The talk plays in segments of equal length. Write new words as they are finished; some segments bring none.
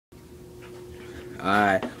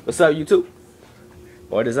Alright, what's up, YouTube?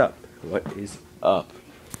 What is up? What is up?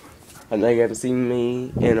 I know you haven't seen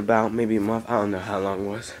me in about maybe a month. I don't know how long it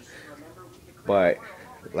was. But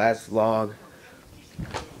last vlog,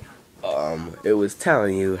 it was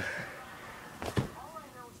telling you.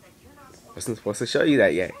 I wasn't supposed to show you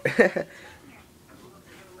that yet. It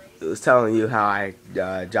was telling you how I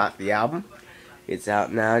dropped the album. It's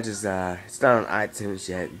out now. Just it's not on iTunes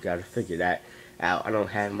yet. You gotta figure that out. I don't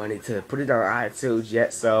have money to put it on iTunes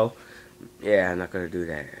yet, so yeah, I'm not gonna do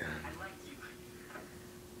that.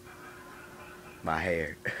 My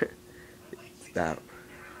hair, it's about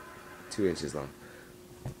 2 inches long.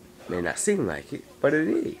 May not seem like it, but it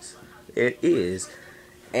is. It is.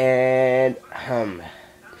 And it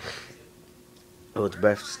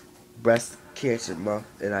was breast cancer month,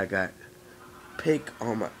 and I got pink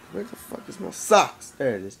on my, where the fuck is my socks?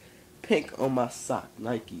 There it is. Pink on my sock,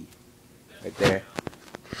 Nike, right there.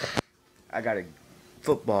 I got a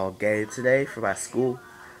football game today for my school.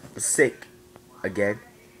 I was sick again.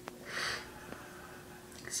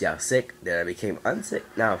 See, I was sick, then I became unsick.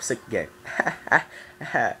 Now I'm sick again.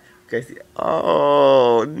 Crazy.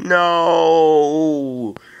 Oh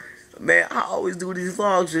no, man! I always do these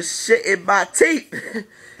vlogs with shit in my teeth.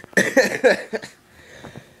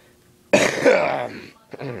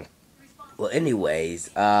 Well,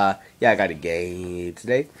 anyways, yeah, I got a game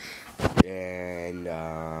today, and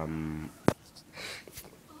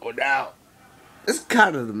well, now this is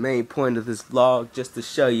kind of the main point of this vlog, just to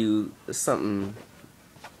show you something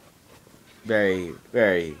very,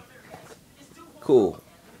 very cool.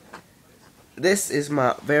 This is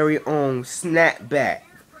my very own snapback,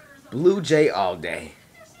 BlueJay all day.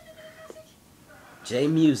 J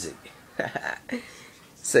Music.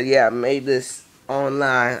 So yeah, I made this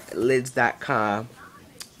online at lids.com.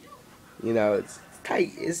 You know, it's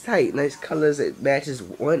tight. It's tight. Nice colors. It matches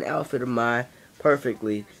one outfit of mine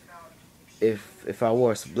perfectly. If I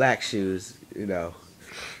wore some black shoes, you know,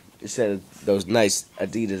 instead of those nice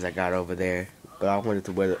Adidas I got over there. But I wanted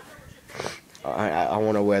to wear I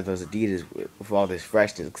want to wear those Adidas with all this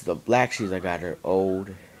freshness, because the black shoes I got are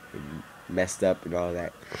old and messed up and all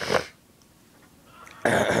that.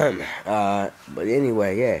 But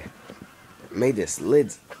anyway, yeah, made this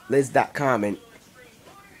lids.com, and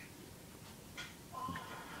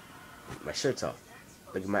my shirt's off.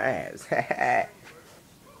 Look at my abs.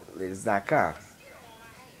 Lids.com.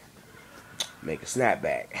 Make a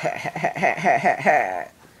snapback.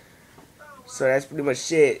 So that's pretty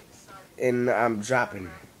much it. And I'm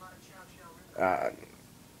dropping. I'm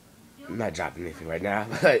not dropping anything right now,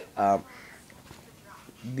 but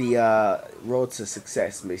the Road to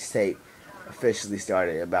Success mixtape officially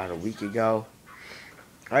started about a week ago.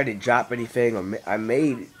 I didn't drop anything. I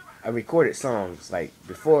recorded songs like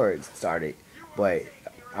before it started, but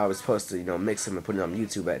I was supposed to, you know, mix them and put it on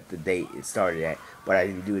YouTube at the date it started at, but I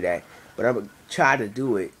didn't do that. But I'm gonna try to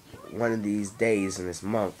do it one of these days in this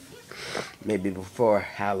month, maybe before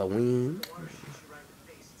Halloween.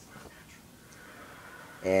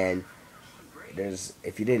 And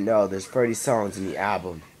if you didn't know, there's 30 songs in the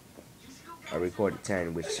album. I recorded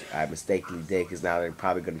 10, which I mistakenly did, because now they're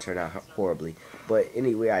probably going to turn out horribly. But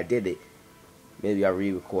anyway, I did it. Maybe I'll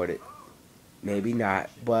re-record it. Maybe not.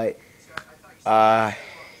 But, yeah,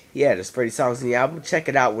 there's 30 songs in the album. Check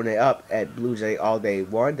it out when they're up at BlueJay All Day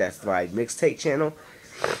 1. That's my mixtape channel.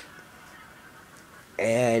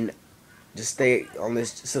 And just stay on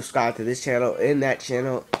this, subscribe to this channel and that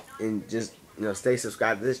channel, and just, you know, stay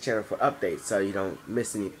subscribed to this channel for updates, so you don't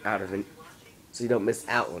miss so you don't miss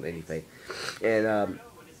out on anything. And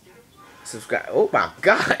subscribe. Oh my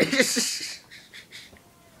god.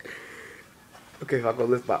 Okay, if I'm gonna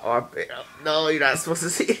lift my armpit up. No, you're not supposed to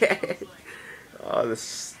see that. All the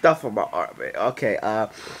stuff on my armpit. Okay, and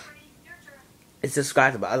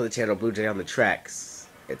subscribe to my other channel, BlueJayOnDaTraxx.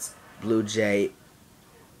 It's BlueJay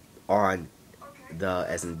on the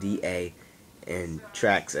as in DA and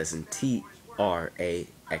tracks as in TRAXX.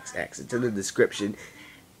 It's in the description.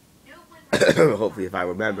 Hopefully, if I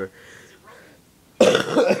remember.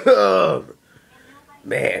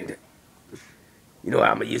 Man, you know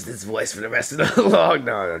I'm gonna use this voice for the rest of the vlog.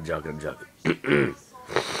 No, I'm joking.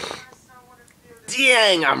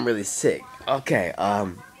 Dang, I'm really sick. Okay,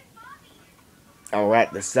 I'll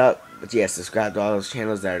wrap this up. But yeah, subscribe to all those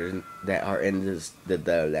channels that are in this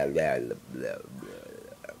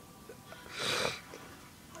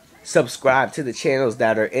subscribe to the channels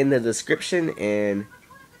that are in the description. And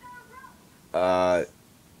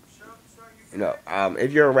you know,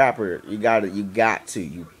 if you're a rapper,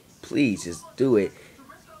 you please just do it.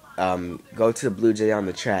 Go to the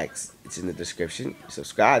BlueJayOnDaTraxx. It's in the description.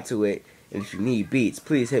 Subscribe to it, And if you need beats,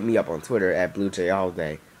 please hit me up on Twitter at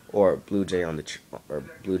BlueJayAllDay or BlueJayOn.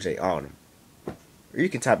 Or you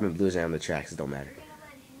can type in BlueJayOnDaTraxx, it don't matter.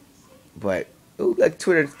 But, ooh, like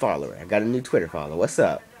Twitter follower. I got a new Twitter follower. What's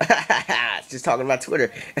up? Just talking about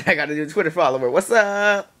Twitter, and I got a new Twitter follower. What's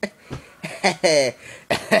up? So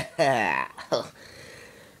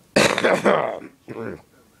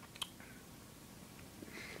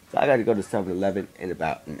I gotta go to 7-Eleven in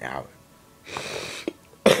about an hour.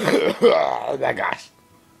 Oh my gosh.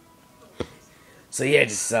 So yeah,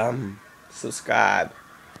 just subscribe.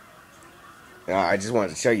 I just wanted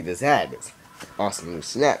to show you this hat. This awesome new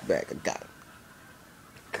snapback I got.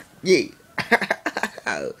 Yeah.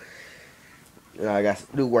 I got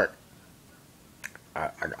some new work.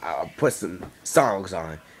 I'll put some songs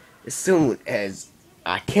on as soon as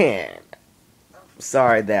I can.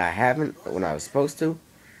 Sorry that I haven't when I was supposed to.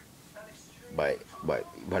 But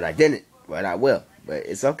I didn't. But I will. But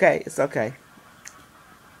it's okay. It's okay.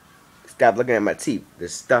 Stop looking at my teeth.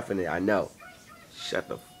 There's stuff in it. I know. Shut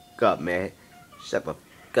the fuck up, man. Shut the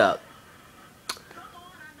fuck up.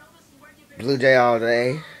 BlueJay all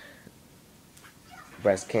day.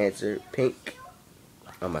 Breast cancer. Pink.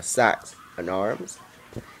 On my socks and arms.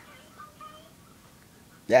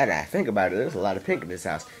 Now that I think about it, there's a lot of pink in this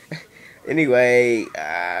house. Anyway,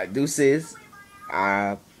 deuces.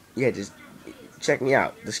 Yeah, just check me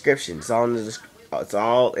out. Description. It's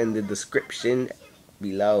all in the description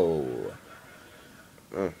below.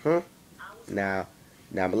 Now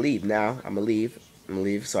I'ma leave. I'm gonna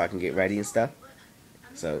leave so I can get ready and stuff.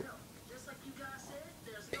 So,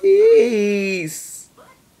 peace.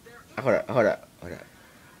 Hold up.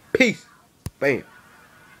 Peace. Bam.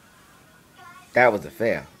 That was a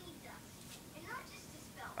fail.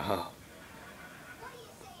 Oh.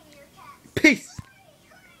 Peace.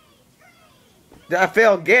 Did I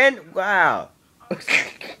fail again? Wow.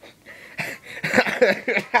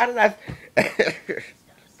 How did I?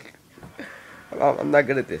 I'm not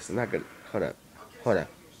good at this. I'm not good. Hold up.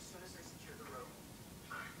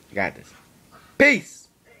 Got this. Peace.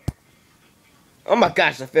 Oh my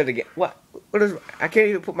gosh, I failed again. What is? I can't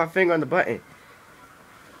even put my finger on the button.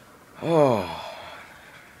 Oh.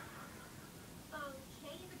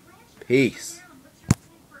 Peace.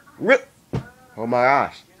 Rip. Oh my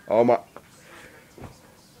gosh. Oh my.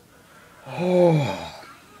 Oh.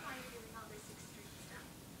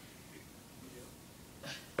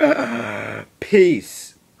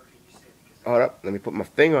 Peace. Hold up. Let me put my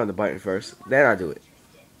finger on the button first. Then I'll do it.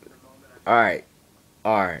 Alright.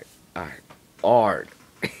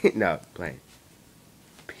 No, playing.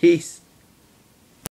 Peace.